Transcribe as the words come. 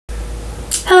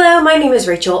my name is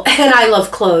Rachel and I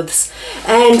love clothes.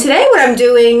 And today what I'm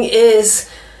doing is,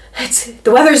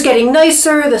 the weather's getting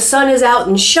nicer, the sun is out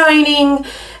and shining,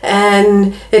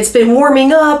 and it's been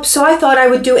warming up, so I thought I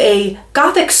would do a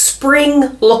Gothic spring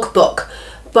lookbook.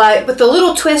 But with the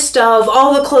little twist of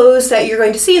all the clothes that you're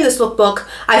going to see in this lookbook,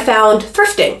 I found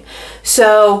thrifting.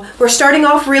 So we're starting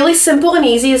off really simple and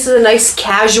easy. This is a nice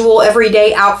casual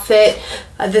everyday outfit.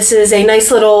 This is a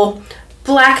nice little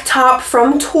black top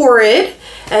from Torrid,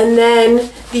 and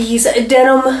then these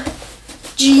denim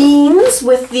jeans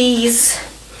with these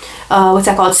what's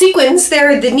that called, sequins.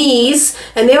 They're the knees,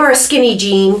 and they are a skinny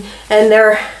jean, and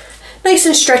they're nice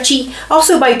and stretchy,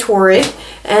 also by Torrid.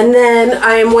 And then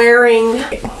I am wearing,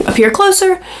 up here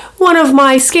closer, one of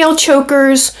my scale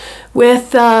chokers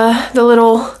with the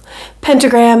little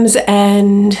pentagrams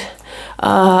and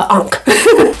ankh.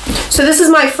 So this is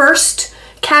my first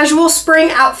casual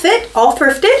spring outfit, all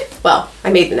thrifted. Well, I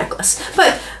made the necklace,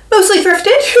 but mostly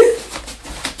thrifted.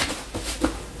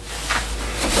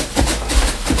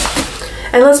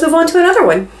 And let's move on to another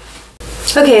one.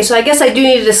 Okay, so I guess I do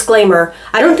need a disclaimer.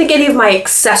 I don't think any of my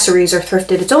accessories are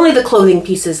thrifted. It's only the clothing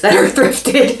pieces that are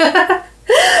thrifted.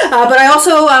 But I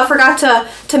also forgot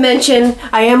to mention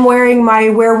I am wearing my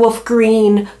werewolf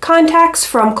green contacts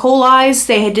from Cole Eyes.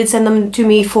 They did send them to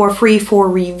me for free for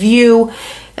review.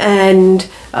 And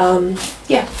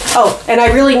yeah. Oh, and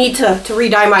I really need to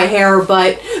re-dye my hair,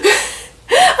 but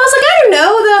I was like, I don't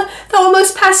know, the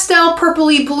almost pastel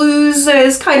purpley blues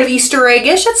is kind of Easter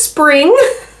egg-ish. It's spring.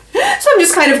 So I'm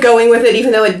just kind of going with it,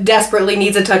 even though it desperately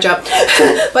needs a touch-up.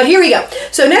 But here we go.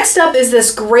 So next up is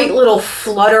this great little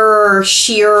flutter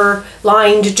sheer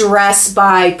lined dress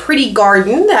by Pretty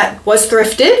Garden that was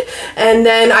thrifted. And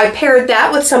then I paired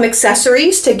that with some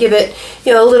accessories to give it,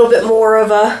 you know, a little bit more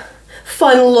of a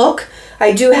fun look.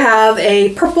 I do have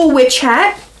a purple witch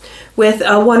hat with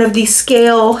one of these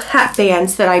scale hat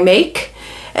bands that I make.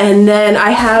 And then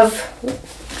I have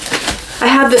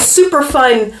this super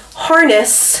fun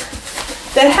harness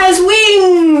that has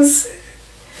wings,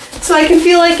 so I can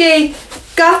feel like a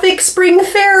Gothic spring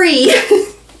fairy.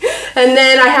 And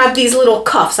then I have these little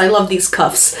cuffs. I love these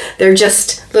cuffs. They're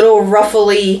just little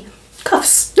ruffly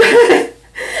cuffs.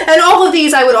 And all of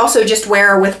these I would also just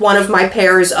wear with one of my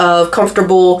pairs of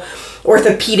comfortable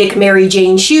orthopedic Mary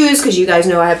Jane shoes, because you guys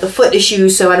know I have the foot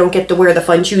issues, so I don't get to wear the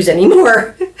fun shoes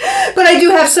anymore. But I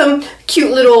do have some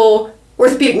cute little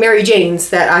orthopedic Mary Janes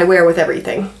that I wear with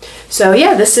everything. So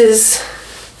yeah, this is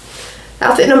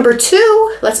outfit number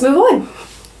 2. Let's move on.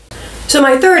 So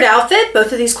my third outfit,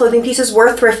 both of these clothing pieces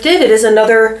were thrifted. It is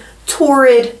another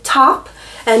Torrid top.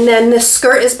 And then this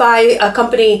skirt is by a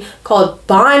company called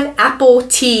Bon Apple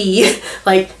Tea,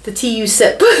 like the tea you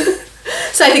sip.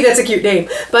 So I think that's a cute name.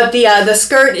 But the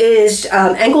skirt is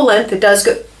ankle length. It does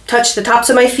touch the tops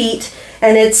of my feet.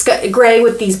 And it's got gray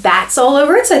with these bats all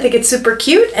over it, so I think it's super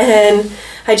cute. And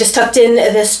I just tucked in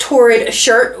this Torrid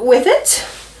shirt with it.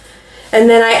 And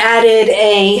then I added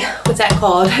a, what's that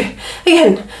called?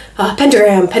 Again,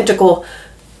 pentagram, pentacle.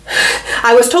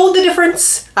 I was told the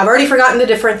difference. I've already forgotten the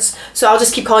difference, so I'll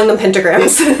just keep calling them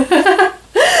pentagrams.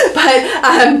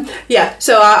 But yeah,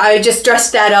 so I just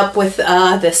dressed that up with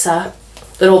this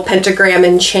little pentagram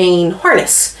and chain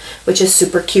harness, which is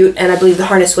super cute. And I believe the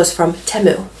harness was from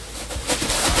Temu.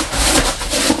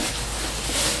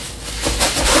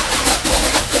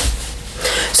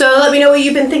 So let me know what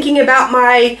you've been thinking about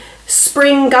my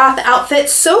spring goth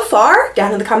outfits so far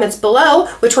down in the comments below.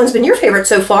 Which one's been your favorite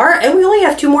so far? And we only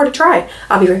have 2 more to try.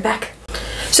 I'll be right back.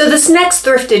 So this next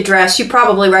thrifted dress you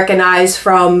probably recognize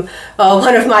from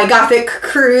one of my Gothic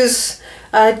cruise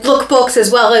lookbooks,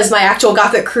 as well as my actual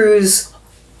Gothic cruise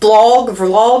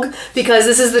vlog, because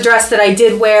this is the dress that I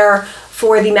did wear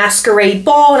for the masquerade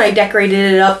ball, and I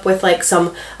decorated it up with like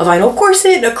a vinyl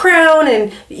corset and a crown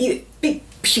and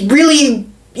really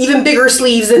even bigger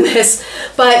sleeves than this.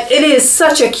 But it is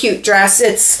such a cute dress.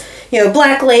 It's, you know,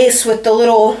 black lace with the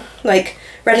little like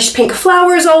reddish pink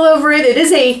flowers all over it. It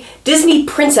is a Disney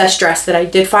princess dress that I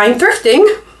did find thrifting.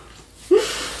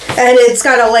 And it's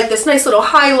got like this nice little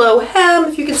high-low hem,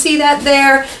 if you can see that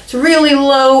there. It's really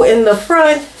low in the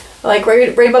front, like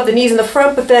right above the knees in the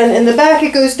front, but then in the back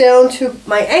it goes down to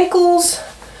my ankles.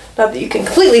 Not that you can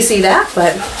completely see that,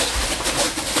 but...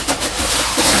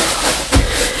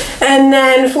 And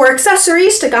then for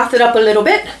accessories, to goth it up a little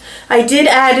bit, I did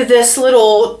add this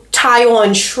little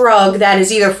tie-on shrug that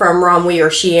is either from Romwe or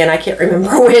Shein, I can't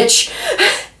remember which.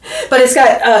 But it's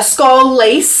got skull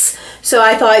lace, so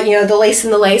I thought, you know, the lace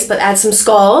and the lace, but add some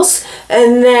skulls.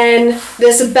 And then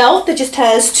this belt that just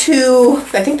has 2,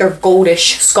 I think they're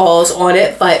goldish skulls on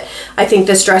it, but I think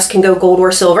this dress can go gold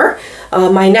or silver.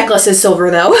 My necklace is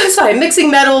silver though, so I'm mixing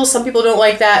metals. Some people don't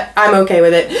like that. I'm okay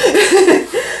with it.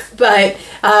 But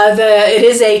it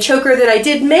is a choker that I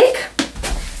did make.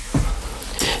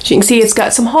 As you can see, it's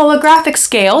got some holographic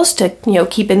scales to, you know,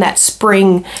 keep in that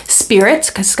spring spirit,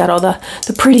 because it's got all the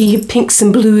pretty pinks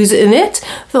and blues in it.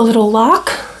 The little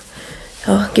lock.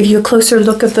 I'll give you a closer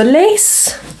look of the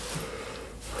lace.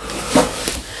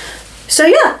 So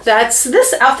yeah, that's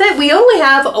this outfit. We only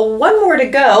have one more to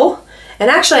go.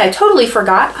 And actually, I totally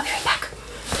forgot. I'll be right back.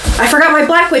 I forgot my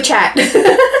black witch hat.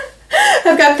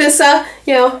 I've got this,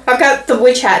 you know, I've got the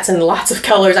witch hats in lots of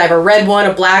colors. I have a red one,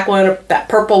 a black one, that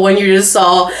purple one you just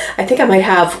saw. I think I might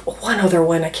have one other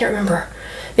one. I can't remember.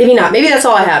 Maybe not. Maybe that's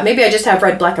all I have. Maybe I just have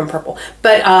red, black, and purple.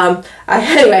 But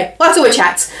anyway, lots of witch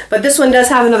hats. But this one does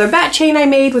have another bat chain I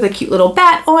made with a cute little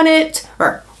bat on it.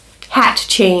 Or hat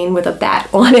chain with a bat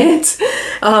on it.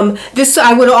 This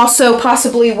I would also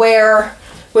possibly wear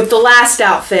with the last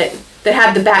outfit that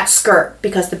had the bat skirt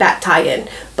because the bat tie-in.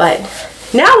 But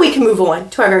now we can move on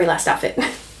to our very last outfit.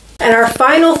 And our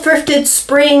final thrifted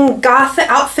spring goth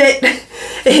outfit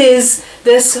is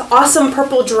this awesome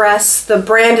purple dress. The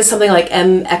brand is something like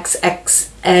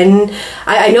MXXN.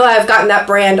 I know I've gotten that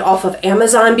brand off of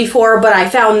Amazon before, but I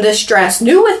found this dress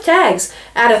new with tags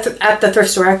at the thrift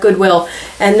store at Goodwill.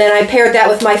 And then I paired that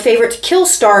with my favorite Kill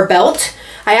Star belt.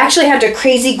 I actually had to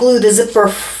crazy glue the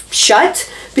zipper shut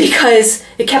because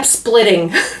it kept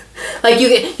splitting. Like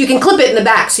you can clip it in the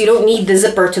back, so you don't need the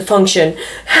zipper to function.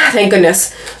 Thank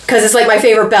goodness, because it's like my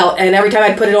favorite belt, and every time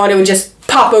I put it on, it would just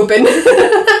pop open.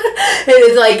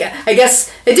 It's like, I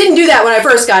guess it didn't do that when I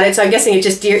first got it, so I'm guessing it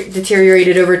just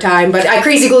deteriorated over time. But I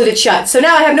crazy glued it shut, so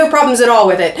now I have no problems at all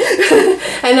with it.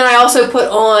 And then I also put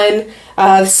on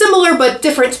a similar but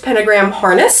different pentagram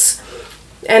harness.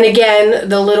 And again,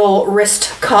 the little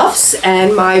wrist cuffs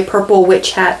and my purple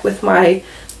witch hat with my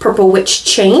purple witch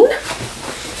chain.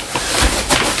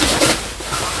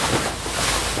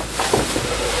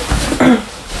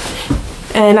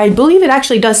 And I believe it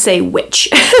actually does say witch.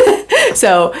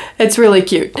 So it's really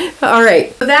cute. All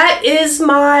right, that is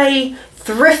my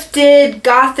thrifted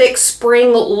Gothic spring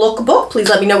lookbook. Please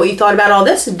let me know what you thought about all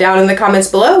this down in the comments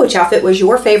below. Which outfit was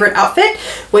your favorite outfit?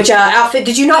 Which outfit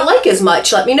did you not like as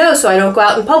much? Let me know so I don't go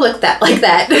out in public like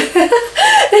that.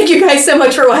 Thank you guys so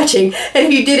much for watching. And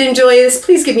if you did enjoy this,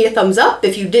 please give me a thumbs up.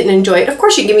 If you didn't enjoy it, of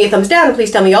course you can give me a thumbs down, and please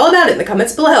tell me all about it in the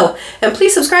comments below. And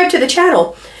please subscribe to the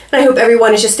channel. And I hope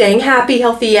everyone is just staying happy,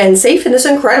 healthy, and safe in this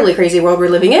incredibly crazy world we're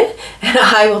living in. And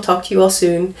I will talk to you all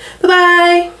soon.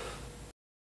 Bye-bye.